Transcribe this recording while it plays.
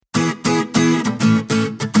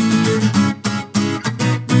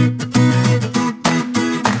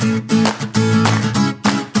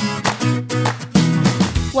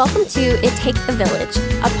Welcome to It Takes a Village,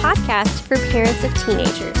 a podcast for parents of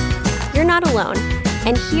teenagers. You're not alone,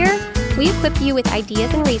 and here we equip you with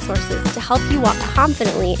ideas and resources to help you walk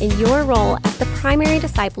confidently in your role as the primary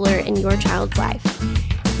discipler in your child's life.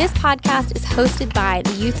 This podcast is hosted by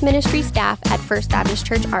the youth ministry staff at First Baptist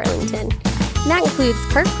Church Arlington. And that includes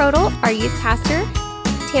Kurt Krodel, our youth pastor,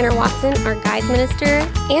 Tanner Watson, our guys minister,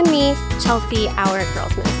 and me, Chelsea, our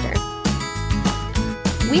girls minister.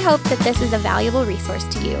 We hope that this is a valuable resource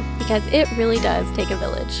to you because it really does take a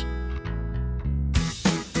village.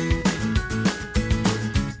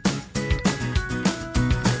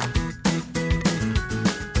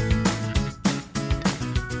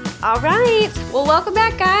 All right. Well, welcome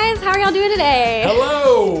back, guys. How are y'all doing today?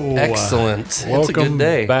 Hello. Excellent. It's a Welcome good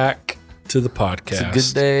day. back to the podcast.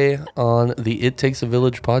 It's a good day on the It Takes a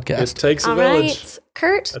Village podcast. It takes a All village. right.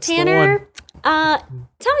 Kurt, That's the Tanner,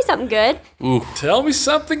 tell me something good. Ooh. Tell me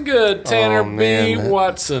something good, Tanner Oh, B. man.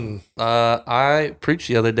 Watson. I preached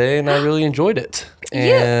the other day and I really enjoyed it.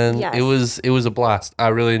 And yes. it was a blast. I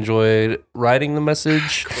really enjoyed writing the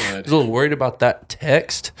message. I was a little worried about that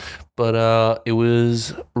text, but it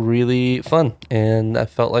was really fun. And I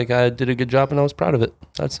felt like I did a good job and I was proud of it.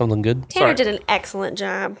 That's something good. Tanner Sorry. did an excellent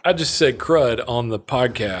job. I just said crud on the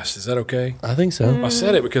podcast. Is that okay? I think so. I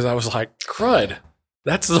said it because I was like, crud.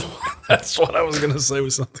 That's what I was going to say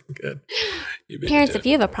was something good. You beat me Parents, to if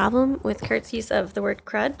you have a problem with Kurt's use of the word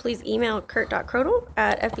crud, please email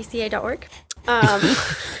kurt.krodel@fbca.org.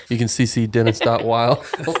 You can CC Dennis.Wiles.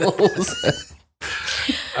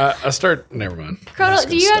 Never mind. I'm Krodel, just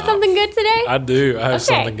do gonna you have stop. something good today? I do. I have Okay.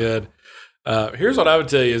 something good. Here's what I would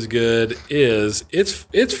tell you is good is it's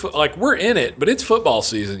like we're in it, but it's football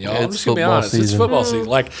season, y'all. I'm It's just gonna be football honest. It's season. football season.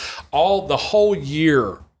 Like the whole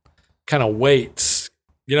year kind of waits.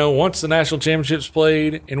 You know, once the national championship's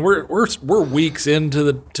played, and we're weeks into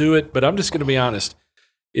it, but I'm just gonna be honest.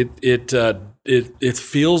 It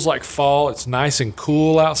feels like fall. It's nice and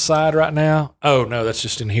cool outside right now. Oh no, that's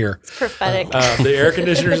just in here. It's prophetic. The air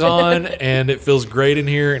conditioner's on, and it feels great in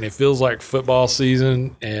here, and it feels like football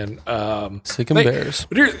season. And Sick and bears.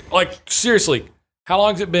 But here, like seriously, how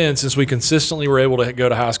long has it been since we consistently were able to go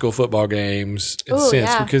to high school football games? Ooh,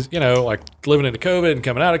 yeah. Because like living into COVID and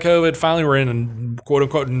coming out of COVID, finally we're in quote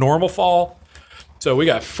unquote normal fall. So we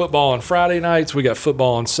got football on Friday nights, we got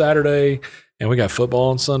football on Saturday, and we got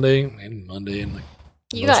football on Sunday and Monday and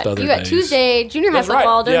you most got other days. Tuesday junior high That's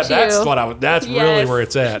football, right. don't you? That's what that's really Yes. where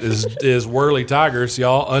it's at. Is Whirly Tigers,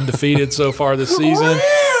 y'all undefeated so far this season.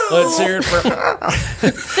 Let's hear it for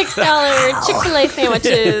 $6 Chick-fil-A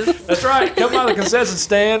sandwiches. That's right. Come by the concession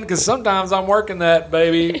stand because sometimes I'm working that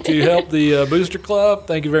baby to help the booster club.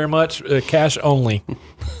 Thank you very much. Cash only.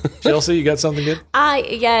 Chelsea, you got something good?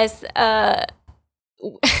 Yes.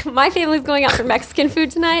 My family's going out for Mexican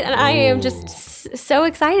food tonight, and I am just so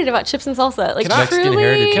excited about chips and salsa. Like, Can I- Mexican truly,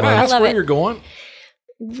 heritage Can I ask love where it. you're going?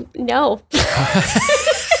 No.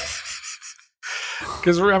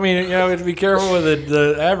 Because I mean, we have to be careful with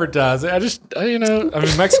the advertising.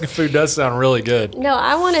 Mexican food does sound really good. No,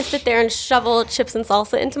 I want to sit there and shovel chips and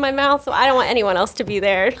salsa into my mouth, so I don't want anyone else to be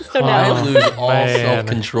there. So no. I lose all Man.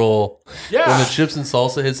 self-control. Yeah. When the chips and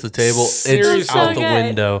salsa hits the table, Seriously. it's out the So good.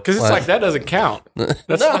 window. Because it's like that doesn't count.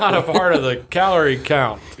 That's not a part of the calorie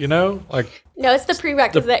count. Like. No, it's the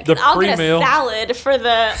prerequisite. The 'cause I'll get a pre-meal. salad for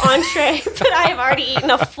the entree, but I have already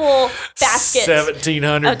eaten a full basket.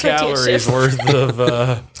 1,700 of tortilla calories chips. worth of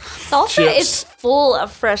Salsa chips. is full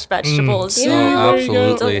of fresh vegetables. see, you know? there you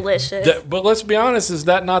go. Absolutely. Delicious. But let's be honest, is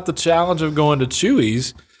that not the challenge of going to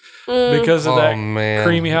Chewy's because of that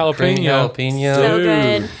creamy jalapeno? Creamy jalapeno. So Dude.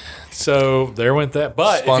 good. So there went that.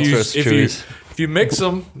 But Sponsor us, Chewy's. if you mix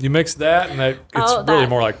them, you mix that, and it's Oh, really that-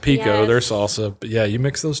 more like pico, yes. their salsa. But yeah, you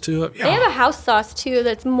mix those two up. Yeah, They have a house sauce too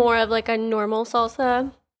that's more of like a normal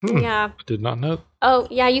salsa. Yeah. I did not know. Oh,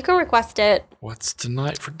 yeah, you can request it. What's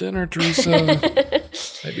tonight for dinner, Teresa?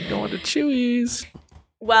 Maybe going to Chewy's.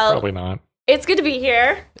 Well, Probably not. it's good to be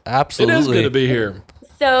here. Absolutely. It is good to be here.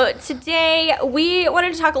 So today we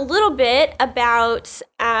wanted to talk a little bit about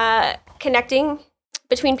connecting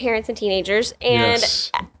between parents and teenagers. And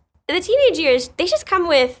Yes. the teenage years, they just come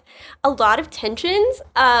with a lot of tensions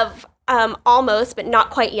of almost, but not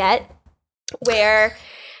quite yet, where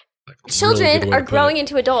children Really good way are to put growing it.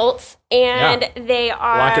 into adults and they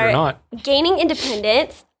are Like it or not. gaining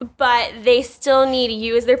independence, but they still need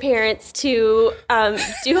you as their parents to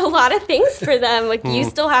do a lot of things for them. Like you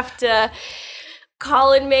still have to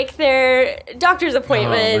call and make their doctor's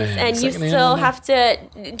appointments, man. and you Secondhand still on that. have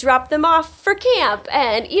to drop them off for camp,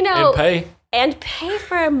 and And pay.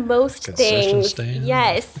 for most Concession things. stand.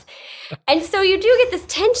 Yes. And so you do get this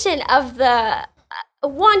tension of the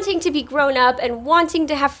wanting to be grown up and wanting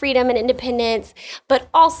to have freedom and independence, but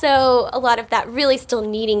also a lot of that really still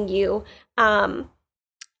needing you. And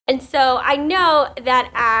so I know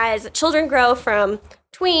that as children grow from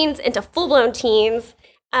tweens into full-blown teens,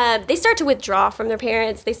 they start to withdraw from their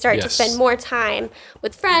parents. They start to spend more time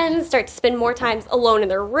with friends, start to spend more time alone in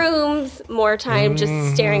their rooms, more time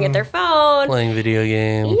just staring at their phone. Playing video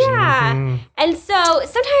games. Yeah. And so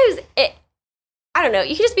sometimes I don't know,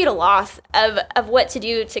 you can just be at a loss of what to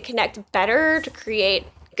do to connect better, to create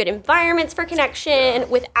good environments for connection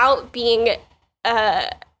without being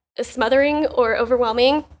smothering or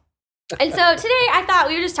overwhelming. And so today I thought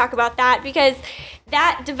we would just talk about that, because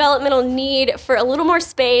that developmental need for a little more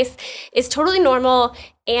space is totally normal.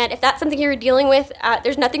 And if that's something you're dealing with,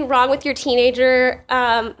 there's nothing wrong with your teenager.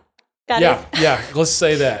 Let's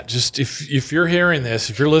say that. Just if you're hearing this,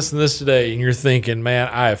 if you're listening to this today and you're thinking, man,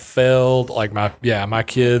 I have failed, like my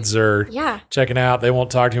kids are checking out, they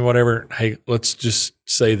won't talk to me, whatever. Hey, let's just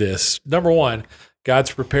say this. Number one,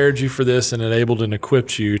 God's prepared you for this and enabled and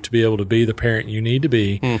equipped you to be able to be the parent you need to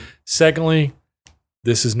be. Secondly,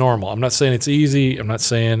 this is normal. I'm not saying it's easy. I'm not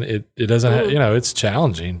saying it doesn't have, it's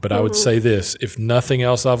challenging, but I would say this, if nothing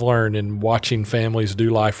else I've learned in watching families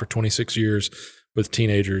do life for 26 years with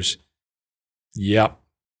teenagers, Yep,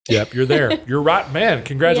 you're there. You're right, man.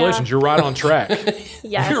 Congratulations. You're right on track.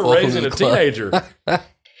 Yes. You're raising a teenager.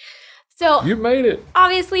 So you made it.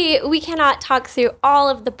 Obviously, we cannot talk through all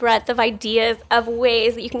of the breadth of ideas of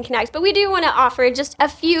ways that you can connect, but we do want to offer just a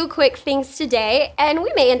few quick things today, and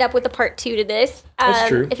we may end up with a part 2 to this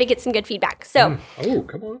if it gets some good feedback. So,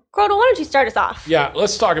 come on. Crodal, why don't you start us off? Yeah,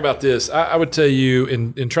 let's talk about this. I would tell you,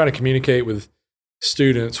 in trying to communicate with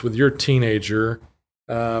students, with your teenager,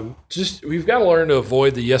 we've got to learn to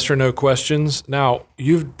avoid the yes or no questions. Now,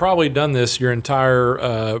 you've probably done this your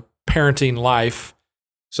entire parenting life,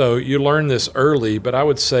 so you learn this early, but I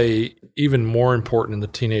would say even more important in the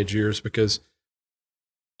teenage years, because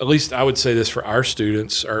at least I would say this for our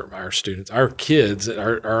students, our kids,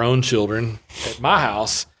 our own children at my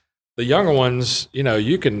house, the younger ones,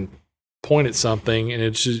 you can point at something and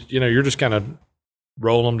it's just, you're just kind of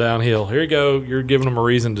roll them downhill. Here you go. You're giving them a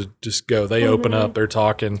reason to just go. They open up. They're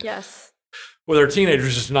talking. Yes. With our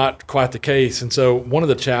teenagers, it's not quite the case. And so one of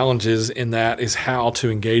the challenges in that is how to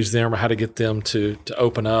engage them or how to get them to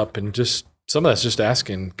open up. And just some of that's just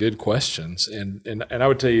asking good questions. And I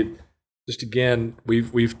would tell you, just again,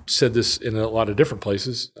 we've said this in a lot of different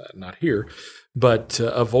places, not here, but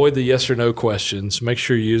avoid the yes or no questions. Make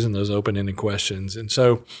sure you're using those open-ended questions. And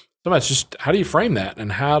so sometimes just how do you frame that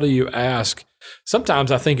and how do you ask?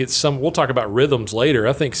 Sometimes I think we'll talk about rhythms later.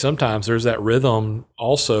 I think sometimes there's that rhythm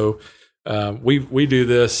also. We do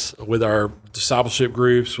this with our discipleship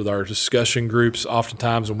groups, with our discussion groups,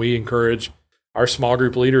 oftentimes, and we encourage our small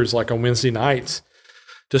group leaders, like on Wednesday nights,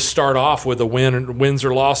 to start off with wins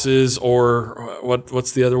or losses, or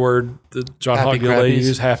what's the other word that John Hogdale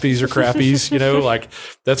used? Happies or crappies, like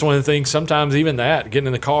that's one of the things. Sometimes even that, getting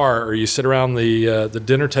in the car or you sit around the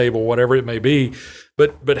dinner table, whatever it may be,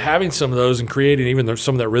 but having some of those and creating even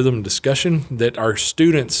some of that rhythm and discussion that our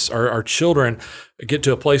students, our children get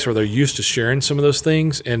to a place where they're used to sharing some of those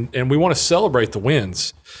things. And we want to celebrate the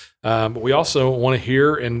wins. But we also want to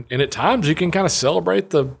hear, and at times you can kind of celebrate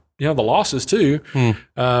the losses too.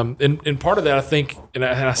 And part of that, I think, and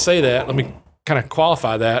I say that, let me kind of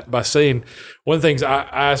qualify that by saying one of the things I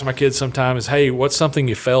ask my kids sometimes is, hey, what's something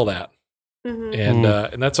you failed at? And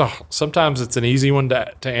that's sometimes it's an easy one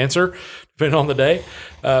to answer depending on the day.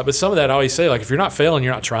 But some of that I always say, like, if you're not failing,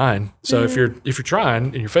 you're not trying. So if you're trying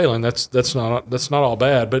and you're failing, that's not all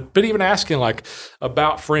bad. But even asking like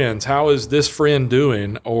about friends, how is this friend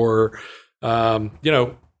doing? Or,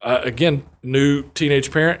 again, new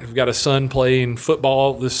teenage parent, we've got a son playing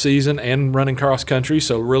football this season and running cross country.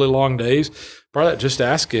 So really long days. Part of that, just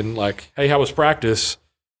asking like, hey, how was practice?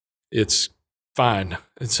 It's fine.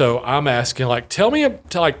 And so I'm asking, like, tell me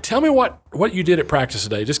what you did at practice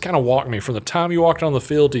today. Just kind of walk me from the time you walked on the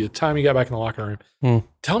field to the time you got back in the locker room.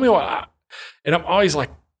 Tell me and I'm always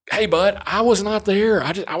like, hey, bud, I was not there.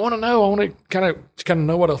 I want to know. I want to kind of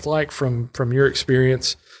know what it's like from your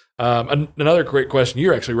experience. Another great question.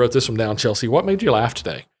 You actually wrote this one down, Chelsea. What made you laugh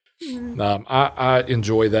today? I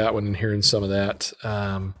enjoy that one and hearing some of that.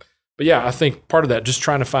 But yeah, I think part of that, just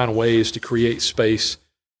trying to find ways to create space,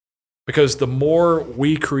 because the more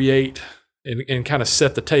we create and kind of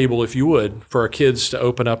set the table, if you would, for our kids to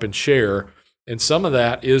open up and share, and some of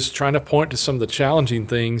that is trying to point to some of the challenging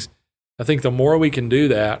things. I think the more we can do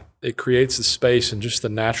that, it creates the space and just the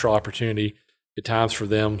natural opportunity at times for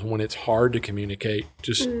them when it's hard to communicate.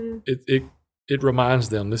 Just it reminds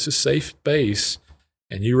them this is safe space,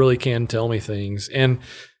 and you really can tell me things. And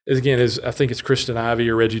again, I think it's Kristen Ivy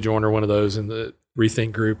or Reggie Joyner, one of those in the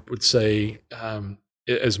Rethink group, would say,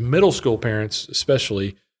 as middle school parents, especially,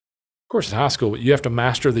 of course in high school, you have to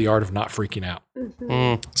master the art of not freaking out.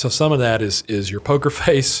 So some of that is your poker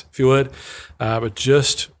face, if you would, but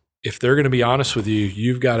just if they're going to be honest with you,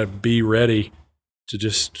 you've got to be ready to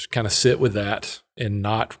just kind of sit with that and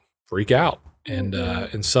not freak out.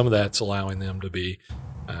 And some of that's allowing them to be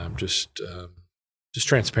just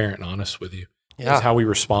transparent and honest with you. Yeah. That's how we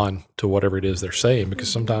respond to whatever it is they're saying,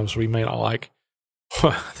 because sometimes we may not like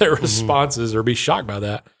their responses or be shocked by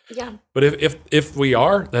that. Yeah. But if we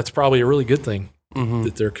are, that's probably a really good thing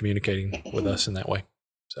that they're communicating with us in that way.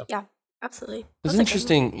 So Yeah, absolutely. It's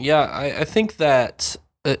interesting. Yeah, I think that,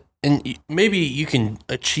 and maybe you can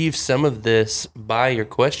achieve some of this by your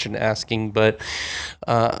question asking, but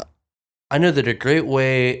I know that a great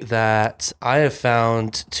way that I have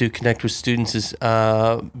found to connect with students is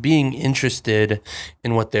being interested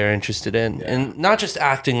in what they're interested in, and not just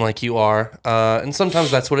acting like you are. And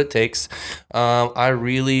sometimes that's what it takes. I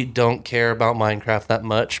really don't care about Minecraft that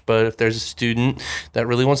much, but if there's a student that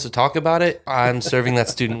really wants to talk about it, I'm serving that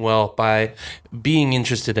student well by being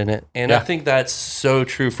interested in it. And I think that's so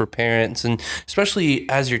true for parents, and especially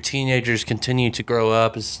as your teenagers continue to grow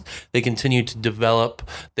up, as they continue to develop,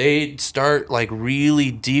 they start like really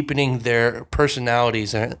deepening their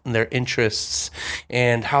personalities and their interests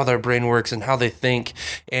and how their brain works and how they think.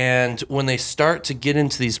 And when they start to get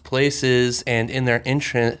into these places and in their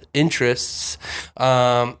interests,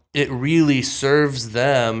 it really serves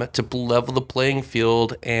them to level the playing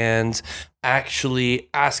field and actually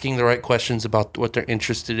asking the right questions about what they're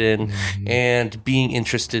interested in and being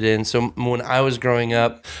interested in. So when I was growing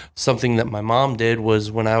up, something that my mom did was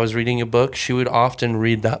when I was reading a book, she would often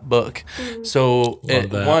read that book. So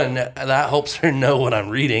that helps her know what I'm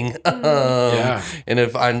reading. And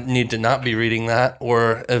if I need to not be reading that,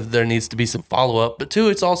 or if there needs to be some follow-up. But two,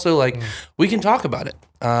 it's also like we can talk about it.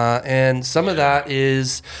 And some of that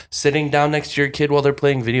is sitting down next to your kid while they're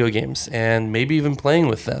playing video games and maybe even playing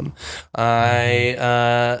with them.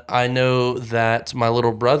 I know that my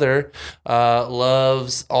little brother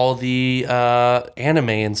loves all the anime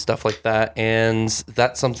and stuff like that, and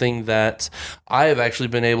that's something that I have actually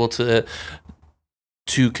been able to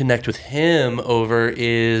connect with him over,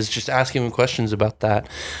 is just asking him questions about that.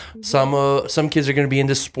 Some kids are going to be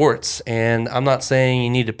into sports, and I'm not saying you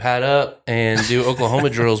need to pad up and do Oklahoma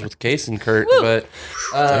drills with Case and Kurt, but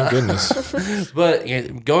thank goodness. But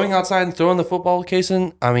going outside and throwing the football with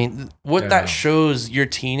Kaysen, I mean, what that shows your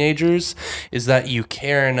teenagers is that you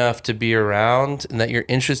care enough to be around, and that you're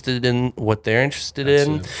interested in what they're interested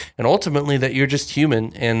in, and ultimately that you're just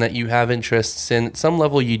human and that you have interests. And at some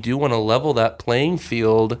level, you do want to level that playing field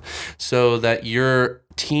so that your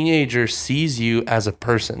teenager sees you as a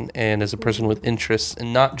person and as a person with interests,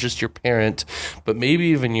 and not just your parent, but maybe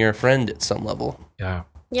even your friend at some level. Yeah,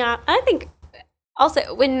 I think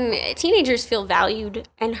also when teenagers feel valued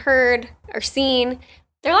and heard or seen,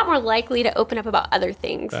 they're a lot more likely to open up about other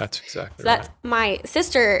things. That's exactly That's my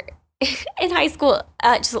sister in high school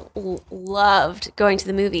just loved going to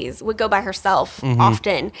the movies, would go by herself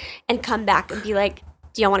often and come back and be like,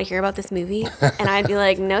 do y'all want to hear about this movie? And I'd be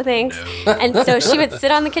like, no, thanks. And so she would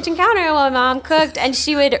sit on the kitchen counter while my mom cooked, and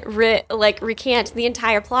she would recant the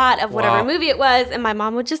entire plot of whatever movie it was. And my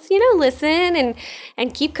mom would just, listen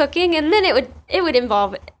and keep cooking. And then it would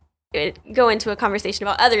go into a conversation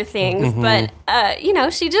about other things. But,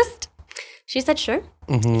 she said, sure,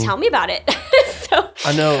 tell me about it. So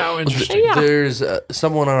I know how interesting. There's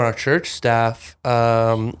someone on our church staff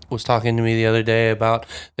was talking to me the other day about,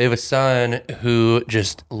 they have a son who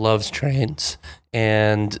just loves trains,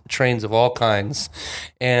 and trains of all kinds.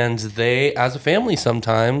 And they, as a family,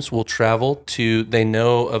 sometimes will travel to, they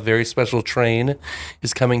know a very special train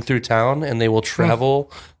is coming through town, and they will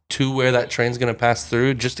travel to where that train's going to pass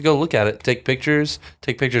through just to go look at it, take pictures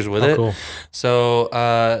with it. Cool. So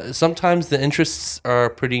sometimes the interests are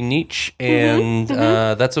pretty niche, and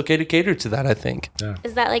that's okay to cater to that, I think. Yeah.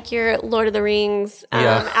 Is that like your Lord of the Rings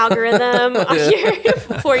algorithm on your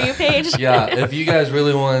For You page? Yeah, if you guys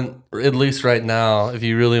really want, at least right now, if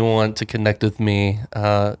you really want to connect with me,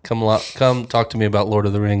 come talk to me about Lord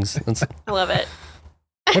of the Rings. I love it.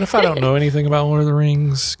 What if I don't know anything about Lord of the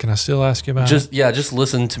Rings? Can I still ask you about it? Just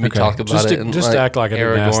listen to me talk about it. And just act like I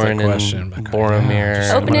didn't ask that question. And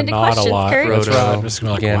Boromir. Open into questions, Kurt. That's right. I'm just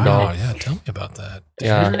going to be like, wow, Gandalf. tell me about that.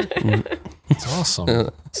 Yeah. It's awesome.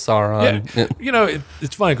 Sauron. Yeah.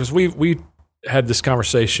 It's funny because we had this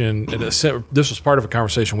conversation. This was part of a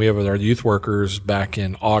conversation we had with our youth workers back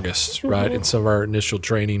in August, right? In some of our initial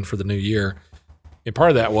training for the new year. And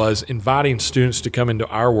part of that was inviting students to come into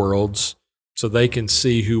our worlds so they can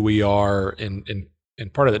see who we are, and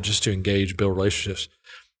part of that just to engage, build relationships.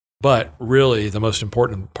 But really, the most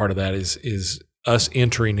important part of that is us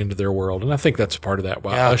entering into their world. And I think that's part of that.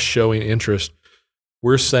 By us showing interest,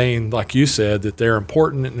 we're saying, like you said, that they're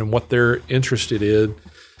important and what they're interested in.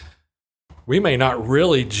 We may not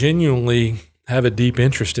really genuinely have a deep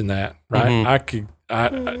interest in that, right?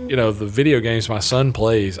 The video games my son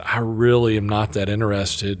plays, I really am not that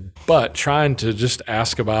interested. But trying to just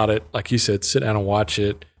ask about it, like you said, sit down and watch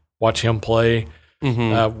him play.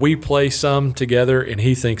 We play some together, and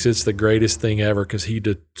he thinks it's the greatest thing ever because he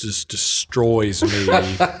just destroys me.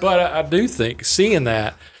 But I do think seeing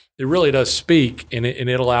that, it really does speak, and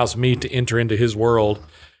it allows me to enter into his world.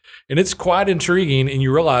 And it's quite intriguing, and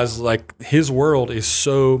you realize like his world is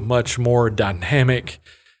so much more dynamic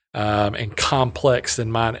and complex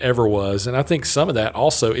than mine ever was. And I think some of that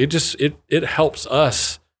also, it helps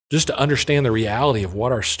us just to understand the reality of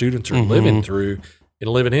what our students are living through and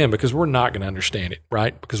living in, because we're not going to understand it,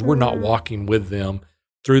 right? Because we're not walking with them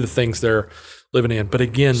through the things they're living in. But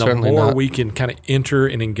again, the more we can kind of enter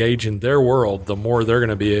and engage in their world, the more they're going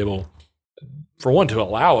to be able, for one, to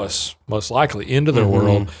allow us most likely into their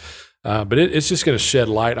world. But it's just going to shed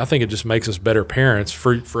light. I think it just makes us better parents.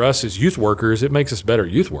 For us as youth workers, it makes us better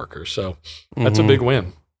youth workers. So that's a big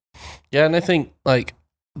win. Yeah, and I think like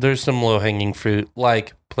there's some low-hanging fruit,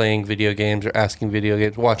 like playing video games or asking video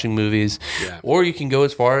games, watching movies. Yeah. Or you can go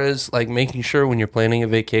as far as like making sure when you're planning a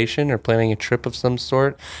vacation or planning a trip of some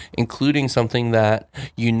sort, including something that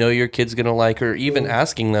you know your kid's going to like, or even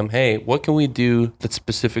asking them, hey, what can we do that's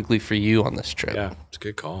specifically for you on this trip? Yeah, it's a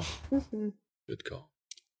good call. Good call.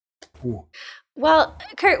 Ooh. Well,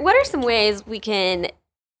 Kurt, what are some ways we can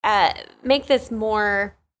make this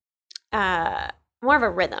more of a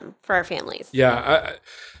rhythm for our families? Yeah.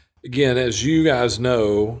 Again, as you guys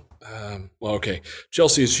know,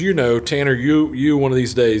 Chelsea, as you know, Tanner, you one of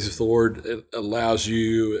these days, if the Lord allows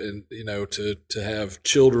you and to have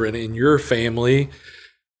children in your family,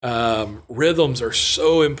 rhythms are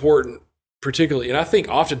so important, particularly. And I think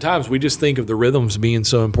oftentimes we just think of the rhythms being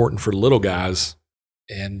so important for little guys,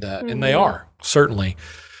 and they are, certainly.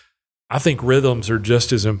 I think rhythms are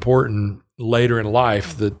just as important later in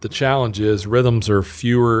life. The challenge is rhythms are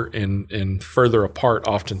fewer and further apart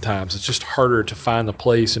oftentimes. It's just harder to find the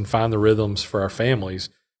place and find the rhythms for our families.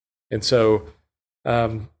 And so,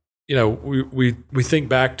 we think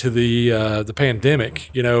back to the pandemic.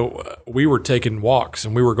 We were taking walks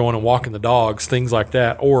and we were going and walking the dogs, things like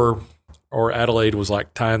that, or Adelaide was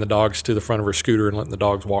like tying the dogs to the front of her scooter and letting the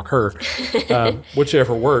dogs walk her.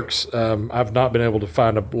 Whichever works. I've not been able to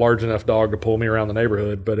find a large enough dog to pull me around the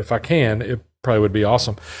neighborhood, but if I can, it probably would be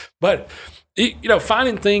awesome. But,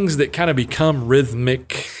 finding things that kind of become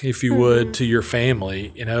rhythmic, if you would, to your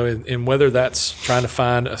family, and whether that's trying to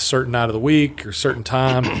find a certain night of the week or certain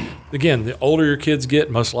time. Again, the older your kids get,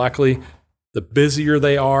 most likely, the busier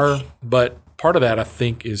they are. But part of that, I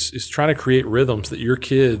think, is trying to create rhythms that your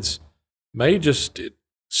kids may just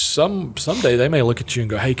someday they may look at you and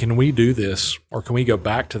go, hey, can we do this? Or can we go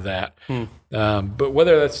back to that? But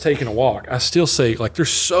whether that's taking a walk, I still say, like, there's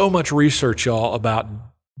so much research, y'all, about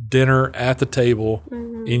dinner at the table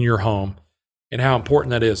in your home and how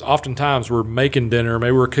important that is. Oftentimes we're making dinner,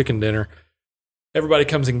 maybe we're cooking dinner. Everybody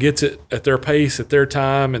comes and gets it at their pace, at their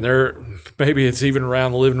time, and maybe it's even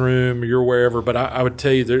around the living room or you're wherever. But I would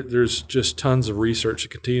tell you there's just tons of research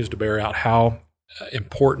that continues to bear out how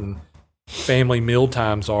important family meal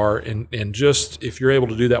times are, and just if you're able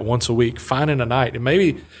to do that once a week, finding a night, and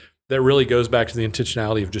maybe that really goes back to the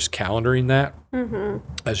intentionality of just calendaring that.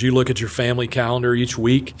 As you look at your family calendar each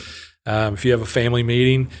week, if you have a family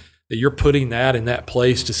meeting, that you're putting that in that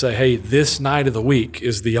place to say, hey, this night of the week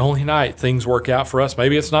is the only night things work out for us.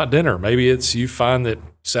 Maybe it's not dinner, maybe it's you find that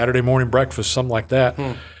Saturday morning breakfast, something like that.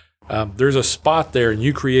 There's a spot there, and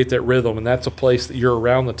you create that rhythm, and that's a place that you're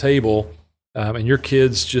around the table. And your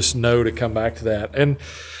kids just know to come back to that. And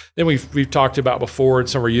then we've talked about before, and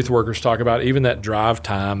some of our youth workers talk about even that drive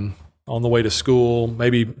time on the way to school,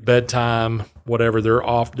 maybe bedtime, whatever.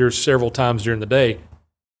 There's several times during the day.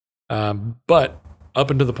 But up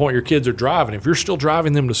until the point your kids are driving, if you're still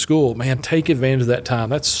driving them to school, man, take advantage of that time.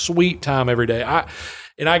 That's sweet time every day.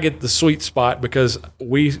 I get the sweet spot because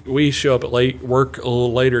we show up at work a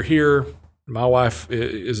little later here. My wife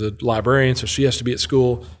is a librarian, so she has to be at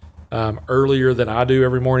school earlier than I do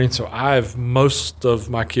every morning. So most of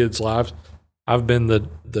my kids' lives, I've been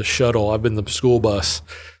the shuttle. I've been the school bus.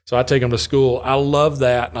 So I take them to school. I love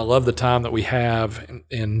that, and I love the time that we have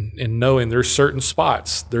in knowing there's certain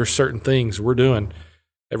spots, there's certain things we're doing.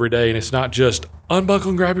 every day. And it's not just unbuckle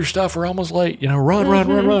and grab your stuff. We're almost late,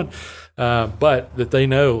 run. But that they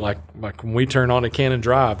know, like when we turn on to Cannon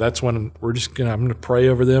Drive, that's when I'm going to pray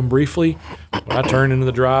over them briefly. When I turn into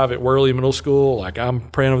the drive at Worley Middle School, like I'm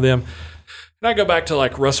praying over them. And I go back to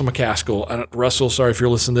like Russell McCaskill. Russell, sorry if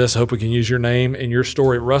you're listening to this. I hope we can use your name and your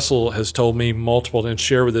story. Russell has told me and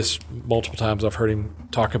shared with this multiple times. I've heard him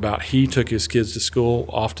talk about he took his kids to school.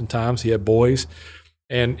 Oftentimes he had boys.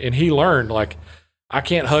 And he learned, like, I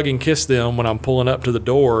can't hug and kiss them when I'm pulling up to the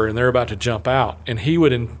door and they're about to jump out. And he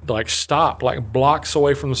would stop like blocks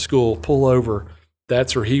away from the school, pull over.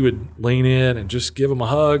 That's where he would lean in and just give them a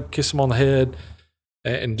hug, kiss them on the head,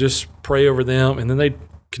 and just pray over them. And then they'd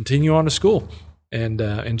continue on to school. And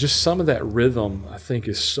just some of that rhythm, I think,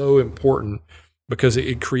 is so important because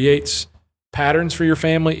it creates patterns for your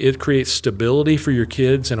family. It creates stability for your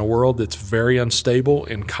kids in a world that's very unstable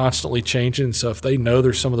and constantly changing. So if they know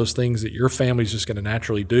there's some of those things that your family's just going to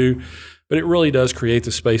naturally do, but it really does create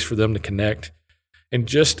the space for them to connect. And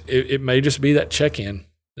just it may just be that check-in,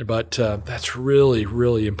 but that's really,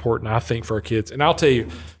 really important, I think, for our kids. And I'll tell you,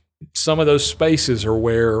 some of those spaces are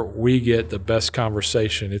where we get the best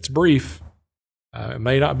conversation. It's brief. It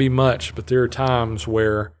may not be much, but there are times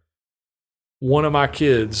where one of my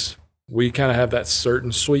kids, we kind of have that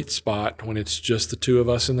certain sweet spot when it's just the two of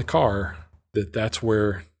us in the car, that's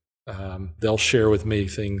where they'll share with me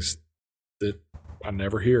things that I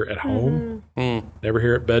never hear at home, never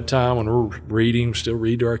hear at bedtime when we're reading, still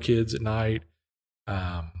read to our kids at night.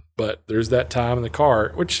 But there's that time in the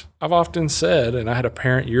car, which I've often said, and I had a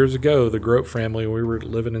parent years ago, the Grote family, we were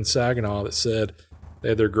living in Saginaw, that said they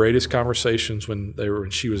had their greatest conversations when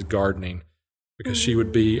she was gardening, because she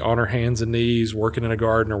would be on her hands and knees working in a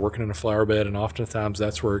garden or working in a flower bed, and oftentimes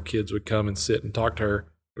that's where her kids would come and sit and talk to her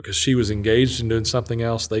because she was engaged in doing something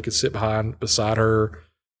else. They could sit beside her,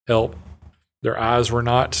 help. Their eyes were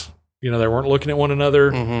not, they weren't looking at one another.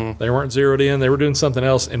 They weren't zeroed in. They were doing something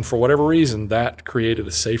else. And for whatever reason, that created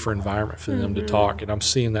a safer environment for them to talk. And I'm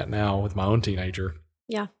seeing that now with my own teenager.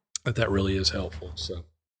 Yeah. That really is helpful. So.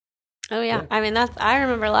 Oh, yeah. I mean, I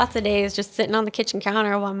remember lots of days just sitting on the kitchen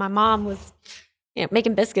counter while my mom was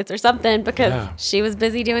making biscuits or something because she was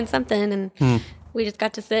busy doing something. And we just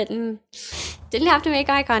got to sit and didn't have to make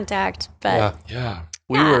eye contact. But yeah.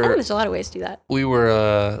 I think there's a lot of ways to do that. We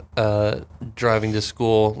were driving to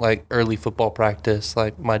school, like early football practice,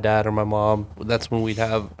 like my dad or my mom. That's when we'd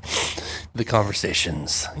have the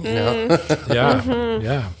conversations,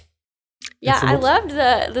 Yeah. Yeah, I loved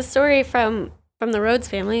the story from the Rhodes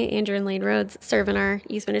family. Andrew and Lane Rhodes serve in our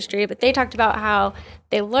youth ministry, but they talked about how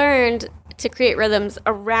they learned to create rhythms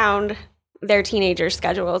around their teenager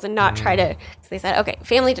schedules and not try to. So they said, okay,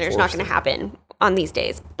 family dinner is not going to happen on these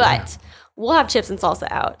days, but we'll have chips and salsa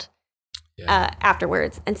out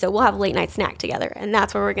afterwards. And so we'll have a late night snack together. And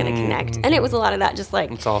that's where we're going to connect. And it was a lot of that, just like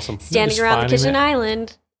it's awesome. Standing around the kitchen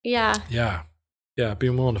island. Yeah. Yeah. Yeah.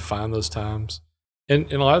 Being willing to find those times.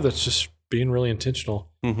 And a lot of that's just being really intentional.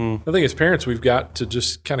 I think as parents, we've got to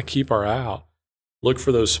just kind of keep our eye out, look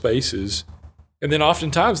for those spaces. And then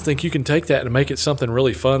oftentimes think you can take that and make it something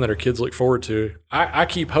really fun that our kids look forward to. I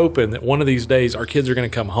keep hoping that one of these days our kids are going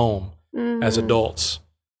to come home as adults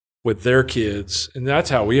with their kids. And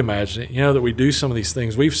that's how we imagine it, that we do some of these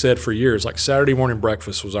things. We've said for years, like Saturday morning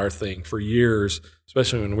breakfast was our thing for years,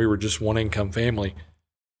 especially when we were just one income family.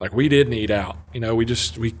 Like we didn't eat out,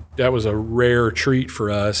 that was a rare treat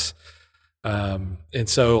for us. And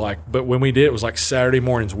so but when we did, it was like Saturday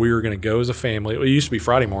mornings, we were going to go as a family. It used to be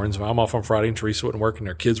Friday mornings. I'm off on Friday and Teresa wasn't working.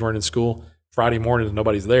 Their kids weren't in school. Friday mornings,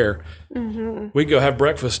 nobody's there. We'd go have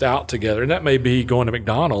breakfast out together. And that may be going to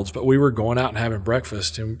McDonald's, but we were going out and having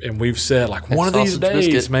breakfast. And we've said, one of these days,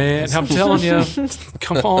 biscuit. Man, I'm telling you,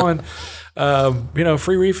 come on.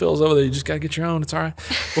 Free refills over there. You just got to get your own. It's all right.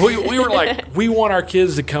 We were like, we want our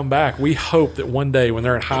kids to come back. We hope that one day when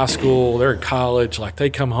they're in high school, they're in college, they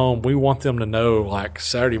come home, we want them to know,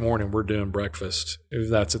 Saturday morning, we're doing breakfast. If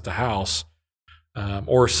that's at the house,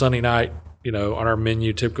 or Sunday night, on our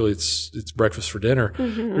menu, typically it's breakfast for dinner.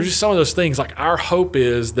 There's just some of those things. Our hope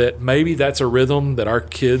is that maybe that's a rhythm that our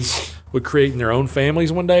kids would create in their own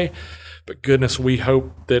families one day. But goodness, we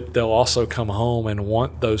hope that they'll also come home and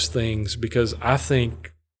want those things, because I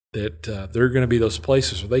think that there are going to be those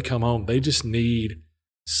places where they come home, they just need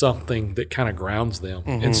something that kind of grounds them.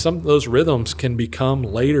 And some of those rhythms can become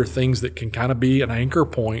later things that can kind of be an anchor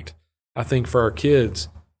point, I think, for our kids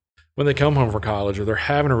when they come home from college or they're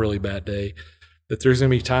having a really bad day, that there's going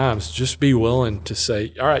to be times, just be willing to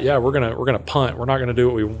say, all right, we're going to punt. We're not going to do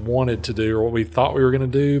what we wanted to do or what we thought we were going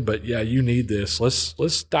to do, but you need this.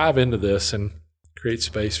 Let's dive into this and create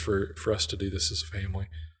space for us to do this as a family.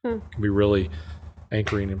 It can be really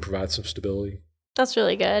anchoring and provide some stability. That's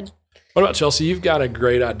really good. What about Chelsea? You've got a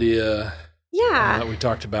great idea Yeah. that we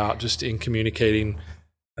talked about just in communicating.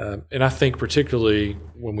 And I think particularly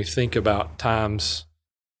when we think about times,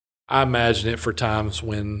 I imagine it for times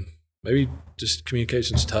when maybe just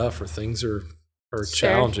communication's tough or things are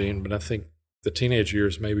challenging. But I think the teenage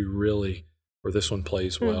years maybe really where this one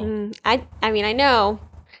plays well. Mm-hmm. I mean, I know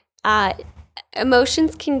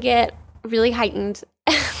emotions can get really heightened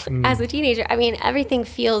as a teenager. I mean, everything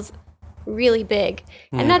feels really big.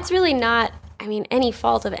 And that's really not, I mean, any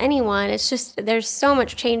fault of anyone. It's just there's so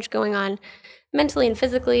much change going on mentally and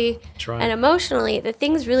physically and emotionally that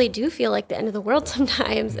things really do feel like the end of the world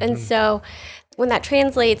sometimes. And so when that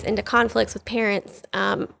translates into conflicts with parents,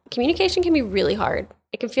 communication can be really hard.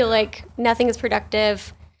 It can feel like nothing is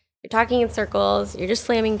productive. You're talking in circles. You're just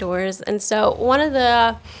slamming doors. And so one of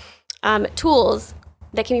the tools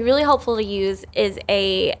that can be really helpful to use is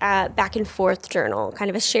a back and forth journal, kind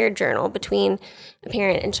of a shared journal between a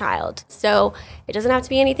parent and child. So it doesn't have to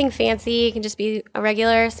be anything fancy. It can just be a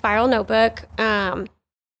regular spiral notebook.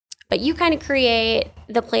 But you kind of create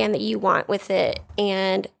the plan that you want with it.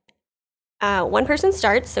 And one person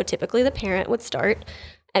starts, so typically the parent would start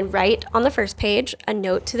and write on the first page a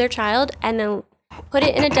note to their child and then put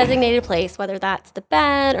it in a designated place, whether that's the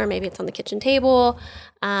bed or maybe it's on the kitchen table,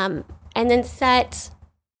 and then set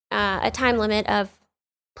a time limit of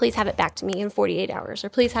please have it back to me in 48 hours or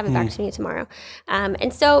please have it back to me tomorrow.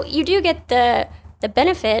 And so you do get the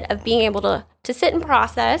benefit of being able to sit and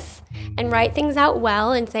process and write things out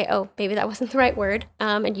well and say, oh, maybe that wasn't the right word.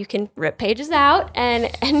 And you can rip pages out and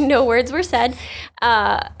no words were said.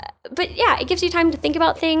 But yeah, it gives you time to think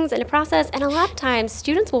about things and to process. And a lot of times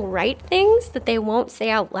students will write things that they won't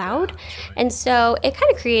say out loud. And so it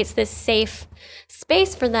kind of creates this safe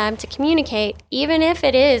space for them to communicate, even if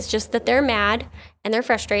it is just that they're mad and they're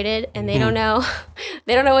frustrated and they don't know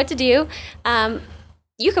what to do.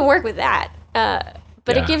 You can work with that.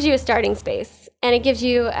 But it gives you a starting space and it gives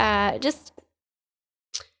you just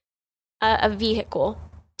a vehicle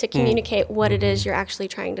to communicate what it is you're actually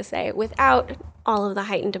trying to say without all of the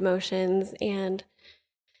heightened emotions and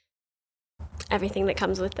everything that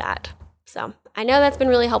comes with that. So I know that's been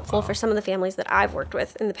really helpful for some of the families that I've worked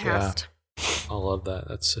with in the past. I love that.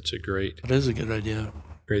 That's such a great idea.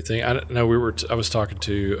 Great thing. I know I was talking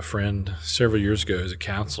to a friend several years ago as a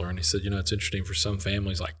counselor, and he said, it's interesting for some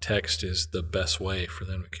families, like text is the best way for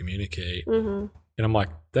them to communicate. And I'm like,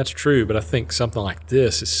 that's true, but I think something like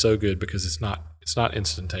this is so good because it's not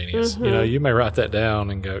instantaneous. You may write that down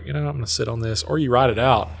and go, I'm going to sit on this, or you write it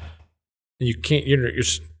out, and you can't.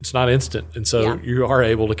 It's not instant, and so you are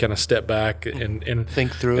able to kind of step back and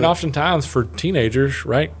think through. And oftentimes for teenagers,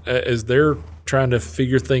 right, as they're trying to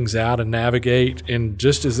figure things out and navigate, and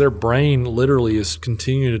just as their brain literally is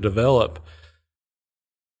continuing to develop,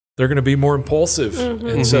 they're going to be more impulsive,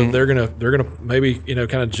 and so they're going to maybe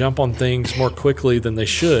kind of jump on things more quickly than they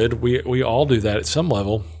should. We all do that at some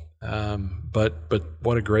level, but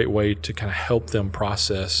what a great way to kind of help them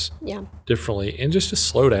process differently and just to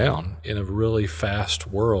slow down in a really fast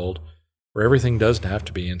world where everything doesn't have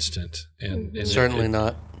to be instant, and certainly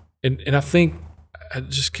not. And I think I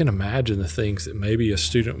just can imagine the things that maybe a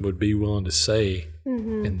student would be willing to say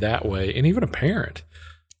in that way, and even a parent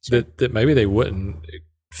that maybe they wouldn't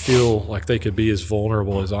feel like they could be as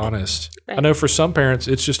vulnerable, as honest. Right. I know for some parents,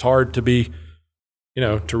 it's just hard to be,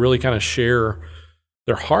 to really kind of share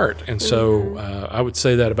their heart. And so I would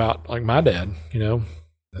say that about like my dad,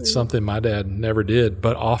 that's something my dad never did,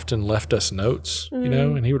 but often left us notes,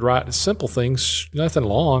 and he would write simple things, nothing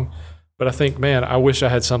long. But I think, man, I wish I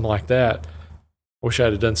had something like that. I wish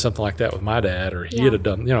I had done something like that with my dad, or he had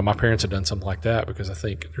done, my parents had done something like that, because I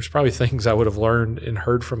think there's probably things I would have learned and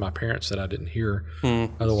heard from my parents that I didn't hear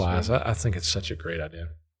otherwise. I think it's such a great idea.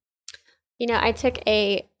 I took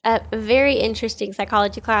a very interesting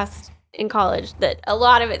psychology class in college that a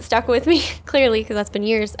lot of it stuck with me, clearly, because that's been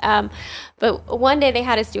years. But one day they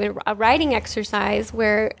had us do a writing exercise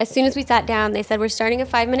where as soon as we sat down, they said, we're starting a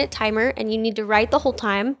 5-minute timer and you need to write the whole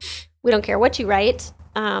time. We don't care what you write.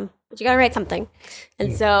 But you got to write something.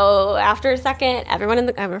 And so after a second, everyone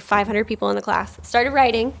there were 500 people in the class, started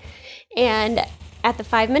writing. And at the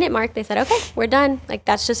 5-minute mark, they said, okay, we're done. Like,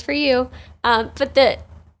 that's just for you. But the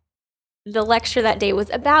lecture that day was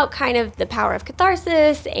about kind of the power of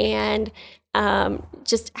catharsis and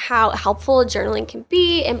just how helpful journaling can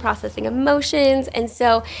be in processing emotions. And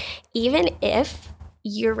so even if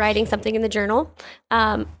you're writing something in the journal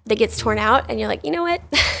that gets torn out and you're like, you know what,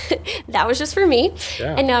 that was just for me.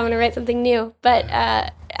 Yeah. And now I'm going to write something new. But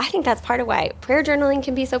I think that's part of why prayer journaling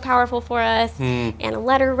can be so powerful for us and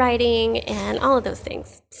letter writing and all of those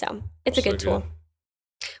things. So it's a good tool.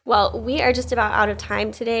 Well, we are just about out of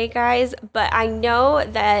time today, guys, but I know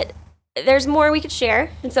that there's more we could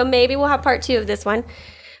share, and so maybe we'll have part 2 of this one.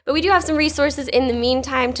 But we do have some resources in the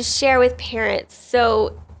meantime to share with parents.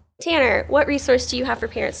 So, Tanner, what resource do you have for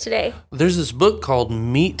parents today? There's this book called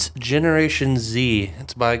Meet Generation Z.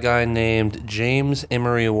 It's by a guy named James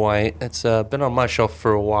Emery White. It's been on my shelf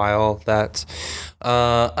for a while.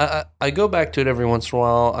 I go back to it every once in a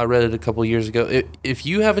while. I read it a couple years ago. If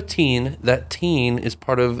you have a teen, that teen is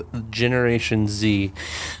part of Generation Z.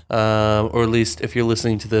 Or at least if you're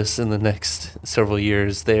listening to this in the next several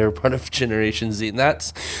years, they are part of Generation Z. And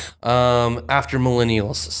that's after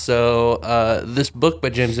millennials. So this book by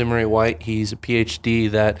James Emery White, he's a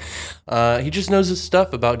PhD that he just knows his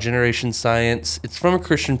stuff about generation science. It's from a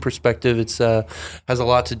Christian perspective. It's has a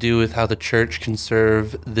lot to do with how the church can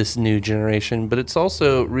serve this new generation, but it's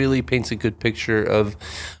also really paints a good picture of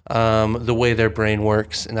the way their brain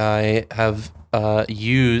works. And I have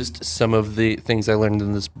used some of the things I learned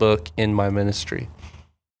in this book in my ministry.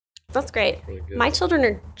 That's great. My children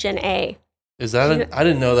are Gen A. Is that I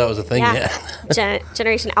didn't know that was a thing yet.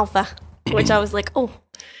 Generation Alpha, which I was like, oh,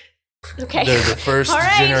 okay. They're the first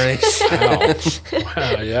generation.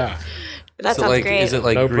 Wow, yeah. That sounds great. Is it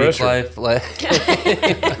like No Greek pressure. life, like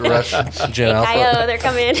Russian Gen Alpha? they're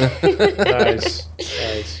coming. Nice.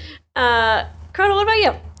 Colonel, what about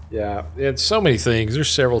you? Yeah, it's so many things. There's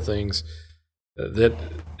several things that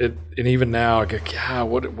and even now, I go, God,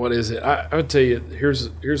 what is it? I would tell you,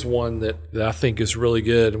 here's one that I think is really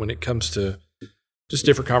good when it comes to just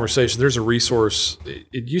different conversations. There's a resource.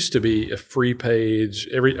 It used to be a free page.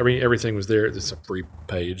 Everything was there. It's a free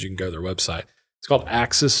page. You can go to their website. It's called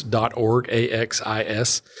Axis.org,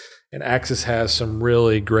 AXIS. And Axis has some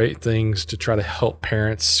really great things to try to help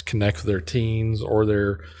parents connect with their teens or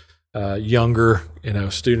their younger,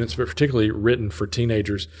 students, but particularly written for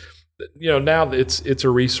teenagers. Now it's a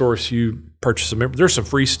resource. You purchase a member. There's some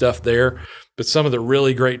free stuff there, but some of the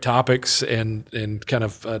really great topics and kind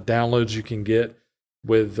of downloads you can get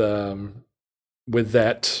with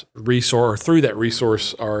that resource or through that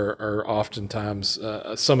resource are oftentimes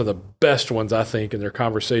some of the best ones, I think, in their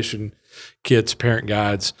conversation kits, parent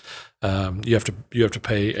guides. You have to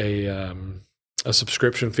pay a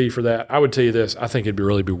subscription fee for that. I would tell you this: I think it'd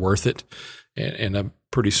really be worth it, and a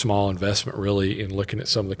pretty small investment, really, in looking at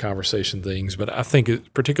some of the conversation things. But I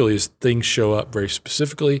think particularly as things show up very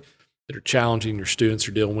specifically that are challenging your students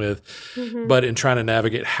are dealing with, but in trying to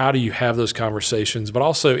navigate, how do you have those conversations? But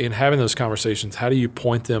also in having those conversations, how do you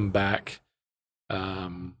point them back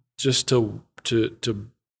just to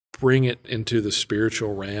bring it into the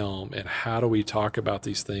spiritual realm? And how do we talk about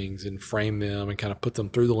these things and frame them and kind of put them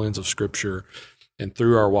through the lens of Scripture and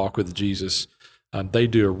through our walk with Jesus? They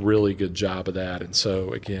do a really good job of that. And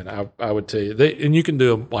so, again, I would tell you, and you can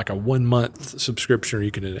do like a 1 month subscription or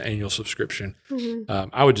you can do an annual subscription.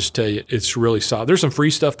 I would just tell you, it's really solid. There's some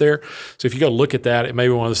free stuff there. So if you go look at that, it may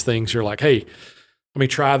be one of those things you're like, hey, let me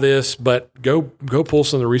try this, but go pull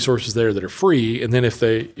some of the resources there that are free. And then if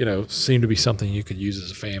they, seem to be something you could use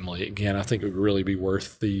as a family, again, I think it would really be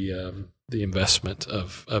worth the investment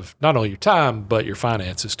of not only your time, but your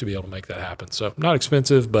finances to be able to make that happen. So not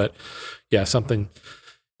expensive, but yeah, something,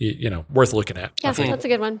 worth looking at. Yeah, that's a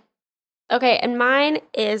good one. Okay, and mine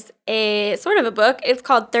is a sort of a book. It's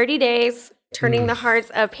called 30 Days, Turning the Hearts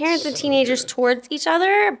of Parents and Teenagers Towards Each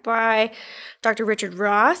Other by Dr. Richard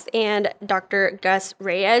Ross and Dr. Gus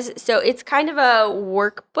Reyes. So it's kind of a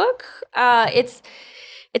workbook.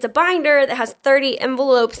 It's a binder that has 30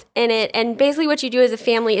 envelopes in it. And basically what you do as a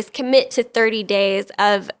family is commit to 30 days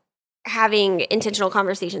of having intentional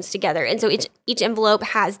conversations together. And so each envelope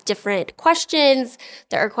has different questions.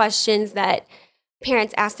 There are questions that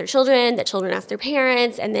parents ask their children, that children ask their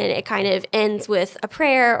parents, and then it kind of ends with a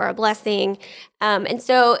prayer or a blessing. And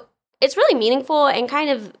so it's really meaningful, and kind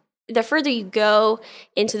of the further you go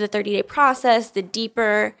into the 30-day process, the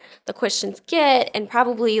deeper the questions get, and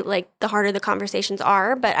probably like the harder the conversations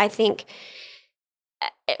are. But I think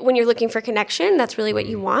when you're looking for connection, that's really what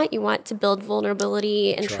you want. You want to build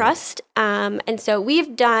vulnerability and trust. And so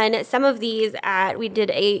we've done some of these we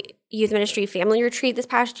did a youth ministry family retreat this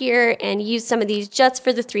past year and used some of these just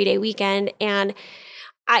for the 3-day weekend. And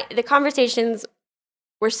the conversations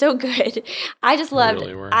were so good. I just loved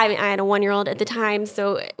it. Really, I had a 1-year-old at the time,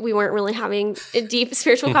 so we weren't really having deep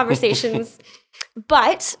spiritual conversations.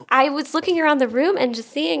 But I was looking around the room and just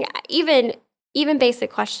seeing even basic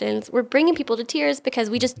questions were bringing people to tears because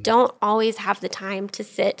we just don't always have the time to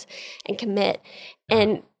sit and commit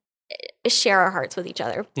and share our hearts with each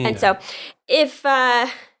other. And so if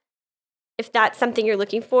that's something you're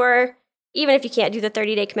looking for, even if you can't do the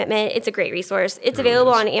 30-day commitment, it's a great resource. It's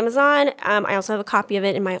available on Amazon. I also have a copy of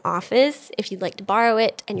it in my office. If you'd like to borrow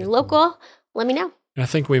it and you're local, let me know. I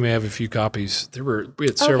think we may have a few copies. We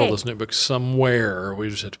had several of those notebooks somewhere. We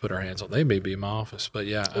just had to put our hands on. They may be in my office, but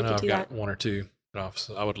yeah, I know I've got one or two in office.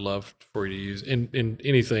 I would love for you to use in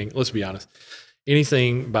anything. Let's be honest.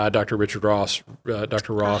 Anything by Dr. Richard Ross.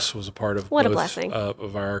 Dr. Ross was a part of what both a blessing.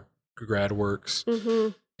 Of our grad works.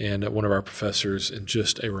 Mm-hmm. And one of our professors, and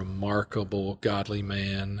just a remarkable, godly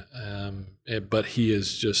man. But he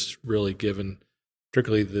has just really given,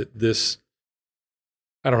 particularly this,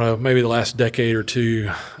 I don't know, maybe the last decade or two,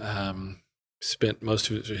 spent most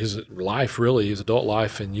of his life, really, his adult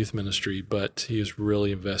life in youth ministry, but he has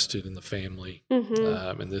really invested in the family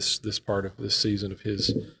in this part of this season of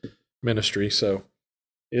his ministry. So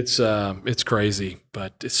it's crazy,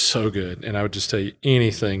 but it's so good. And I would just tell you,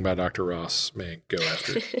 anything by Dr. Ross, man, go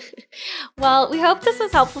after it. Well, we hope this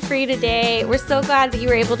was helpful for you today. We're so glad that you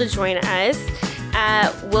were able to join us.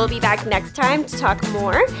 We'll be back next time to talk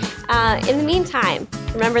more. In the meantime,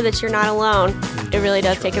 remember that you're not alone. It really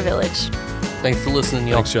does take a village. Thanks for listening,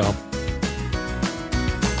 y'all. Thanks, y'all.